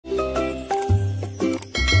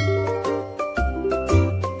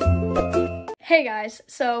Hey guys,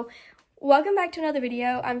 so welcome back to another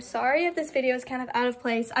video. I'm sorry if this video is kind of out of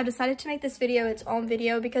place. I decided to make this video its own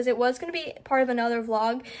video because it was going to be part of another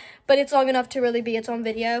vlog, but it's long enough to really be its own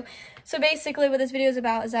video. So basically what this video is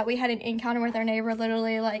about is that we had an encounter with our neighbor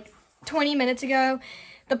literally like 20 minutes ago.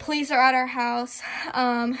 The police are at our house.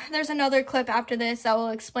 There's another clip after this that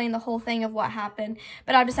will explain the whole thing of what happened.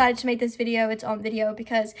 But I've decided to make this video its own video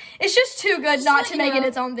because it's just too good not to make it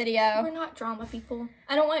its own video. We're not drama people.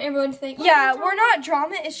 I don't want everyone to think, oh, yeah, we're not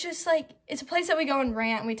drama. It's just like, it's a place that we go and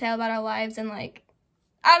rant and we tell about our lives and like,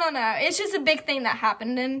 I don't know. It's just a big thing that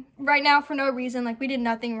happened. And right now, for no reason, like we did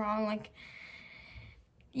nothing wrong. Like,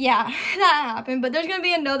 yeah, that happened. But there's going to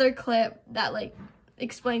be another clip that like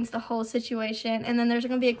explains the whole situation, and then there's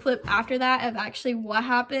gonna be a clip after that of actually what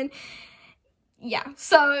happened. Yeah,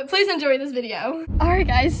 so please enjoy this video. All right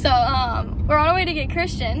guys, so we're on our way to get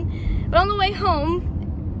Christian, but on the way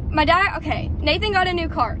home my dad, Nathan got a new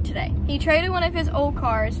car today. He traded one of his old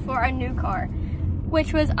cars for a new car,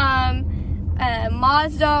 which was a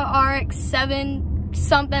Mazda RX-7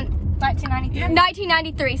 something,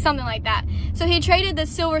 1993, something like that. So he traded the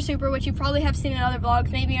Silver Super, which you probably have seen in other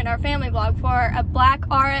vlogs, maybe in our family vlog, for a black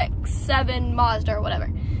RX-7 Mazda or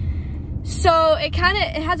whatever. So it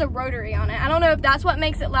has a rotary on it. I don't know if that's what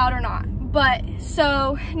makes it loud or not. But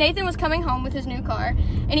so Nathan was coming home with his new car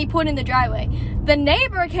and he put in the driveway. The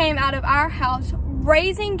neighbor came out of our house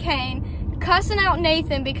raising Cain, cussing out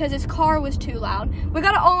Nathan because his car was too loud. We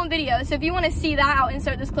got it all on video, so if you want to see that, I'll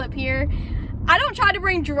insert this clip here. I don't try to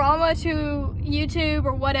bring drama to YouTube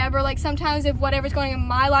or whatever. Like sometimes if whatever's going on in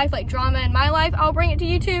my life, like drama in my life, I'll bring it to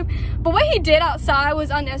YouTube. But what he did outside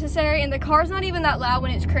was unnecessary, and the car's not even that loud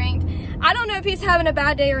when it's cranked. I don't know if he's having a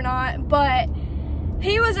bad day or not, but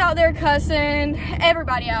he was out there cussing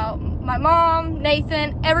everybody out. My mom,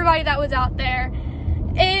 Nathan, everybody that was out there.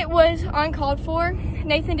 It was uncalled for.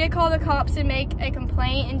 Nathan did call the cops and make a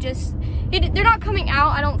complaint, and they're not coming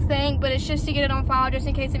out, I don't think, but it's just to get it on file just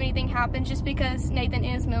in case if anything happens, just because Nathan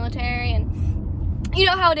is military and you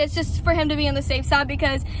know how it is, just for him to be on the safe side,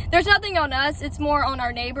 because there's nothing on us, it's more on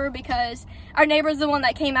our neighbor, because our neighbor's the one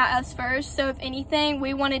that came at us first. So if anything,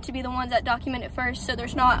 we wanted to be the ones that document it first, so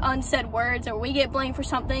there's not unsaid words or we get blamed for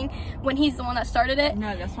something when he's the one that started it.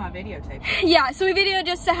 No, that's my videotape. Yeah, so we videoed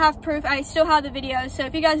just to have proof. I still have the video, so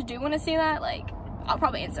if you guys do want to see that, like, I'll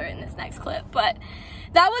probably insert it in this next clip. But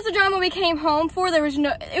that was the drama we came home for. It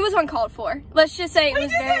was uncalled for. Let's just say it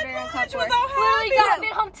was very, very uncalled for. Literally got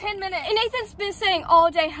been home 10 minutes. And Nathan's been saying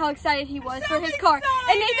all day how excited he was for his car.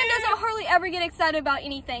 And Nathan doesn't hardly ever get excited about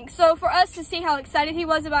anything. So for us to see how excited he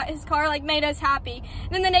was about his car, like, made us happy.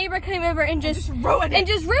 And then the neighbor came over and just ruined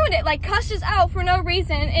it. Like, cussed us out for no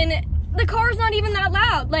reason. And the car's not even that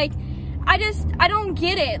loud. Like, I don't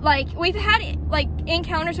get it. Like, we've had, like,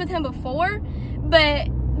 encounters with him before, but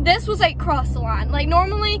this was like cross the line. Like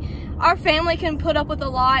normally our family can put up with a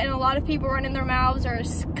lot and a lot of people running their mouths or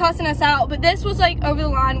cussing us out, but this was like over the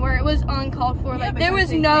line where it was uncalled for. Yeah, like there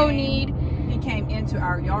was no need. He came into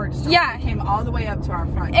our yard. So yeah. He came all the way up to our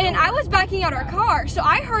front and door. I was backing out our car, so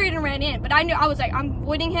I hurried and ran in, but I was like, I'm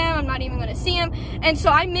avoiding him, I'm not even going to see him, and so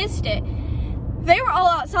I missed it. They were all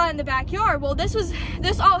outside in the backyard. Well, this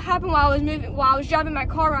all happened while I was driving my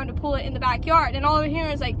car around to pull it in the backyard, and all over here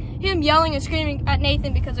is like him yelling and screaming at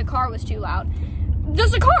Nathan because the car was too loud.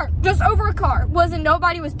 Just a car, just over a car.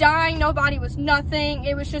 Nobody was dying, nobody was nothing.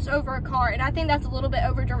 It was just over a car, and I think that's a little bit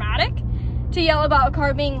over dramatic to yell about a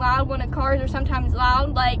car being loud when cars are sometimes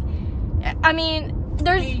loud. Like, I mean,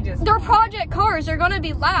 they're project cars, they're gonna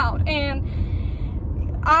be loud, and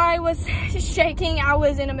I was shaking. I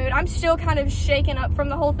was in a mood. I'm still kind of shaken up from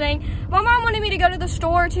the whole thing. My mom wanted me to go to the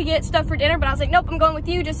store to get stuff for dinner, but I was like, nope, I'm going with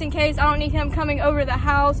you just in case. I don't need him coming over to the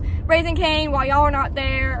house, raising Cain while y'all are not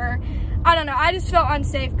there, or I don't know. I just felt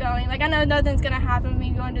unsafe going. Like, I know nothing's going to happen with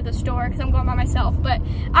me going to the store because I'm going by myself, but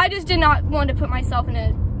I just did not want to put myself in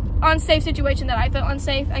an unsafe situation that I felt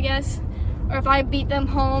unsafe, I guess, or if I beat them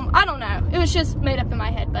home. I don't know. It was just made up in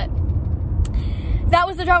my head, but that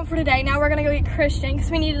was the drama for today. Now we're gonna go get Christian because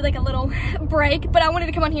we needed like a little break, but I wanted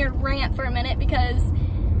to come on here and rant for a minute because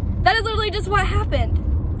that is literally just what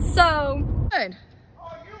happened. So good.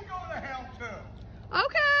 Oh, you go to hell too.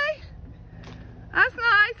 Okay. That's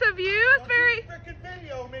nice of you. That's very freaking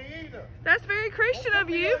video me either. That's very Christian of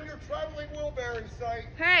you. On your traveling wheelbarrow site.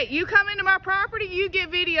 Hey, you come into my property, you get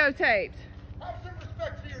videotaped. Have some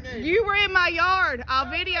respect for your neighbor. You were in my yard. I'll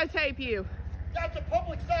videotape you. That's a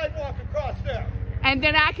public sidewalk across there. And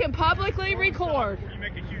then I can publicly record. You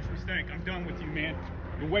make a huge mistake. I'm done with you, man.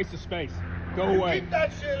 You're a waste of space. Go away. Keep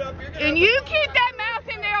that shit up. And you keep that mouth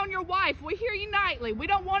nothing there on your wife. We hear you nightly. We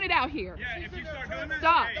don't want it out here. Yeah, if you start doing that,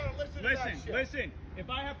 Stop. hey, listen. If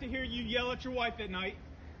I have to hear you yell at your wife at night,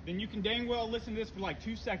 then you can dang well listen to this for like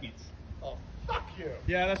 2 seconds. Oh, fuck you.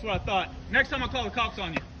 Yeah, that's what I thought. Next time I'll call the cops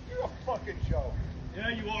on you. You're a fucking joke. Yeah,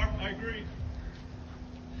 you are. I agree.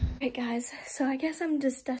 Alright guys, so I guess I'm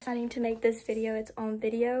just deciding to make this video its own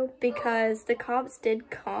video because the cops did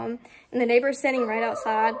come and the neighbor's standing right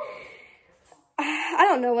outside. I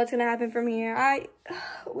don't know what's gonna happen from here.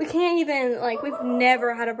 We can't even, like, we've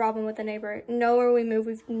never had a problem with the neighbor. Nowhere we move,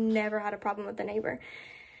 we've never had a problem with the neighbor.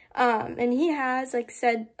 And he has, like,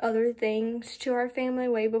 said other things to our family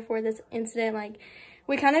way before this incident. Like,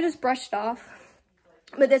 we kind of just brushed off.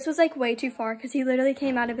 But this was, like, way too far because he literally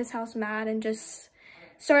came out of his house mad and just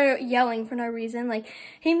started yelling for no reason. Like,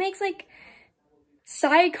 he makes, like,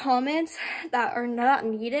 side comments that are not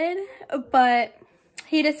needed. But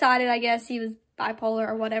he decided, I guess, he was bipolar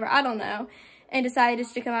or whatever. I don't know. And decided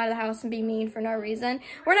just to come out of the house and be mean for no reason.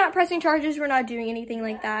 We're not pressing charges. We're not doing anything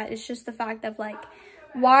like that. It's just the fact of, like,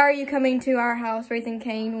 why are you coming to our house raising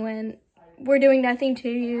Cain when we're doing nothing to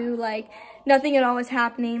you? Like, nothing at all is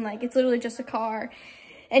happening. Like, it's literally just a car.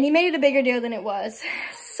 And he made it a bigger deal than it was.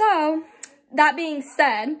 So, that being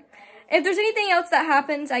said, if there's anything else that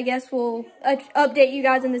happens, I guess we'll update you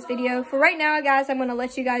guys in this video. For right now, guys, I'm going to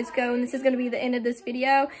let you guys go. And this is going to be the end of this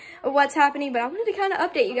video of what's happening. But I wanted to kind of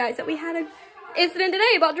update you guys that we had an incident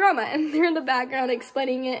today about drama. And they're in the background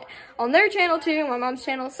explaining it on their channel too, my mom's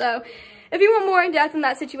channel. So, if you want more in depth in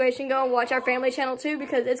that situation, go and watch our family channel too,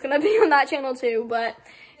 because it's going to be on that channel too. But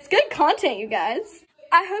it's good content, you guys.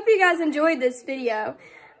 I hope you guys enjoyed this video.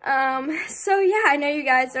 So yeah, I know you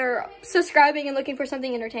guys are subscribing and looking for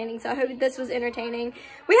something entertaining, so I hope this was entertaining.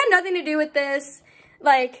 We had nothing to do with this.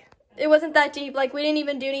 Like, it wasn't that deep. Like, we didn't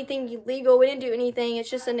even do anything illegal. We didn't do anything. It's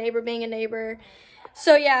just a neighbor being a neighbor.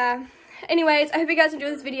 So yeah. Anyways, I hope you guys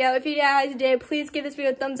enjoyed this video. If you guys did, please give this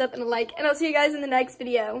video a thumbs up and a like, and I'll see you guys in the next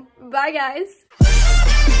video. Bye, guys.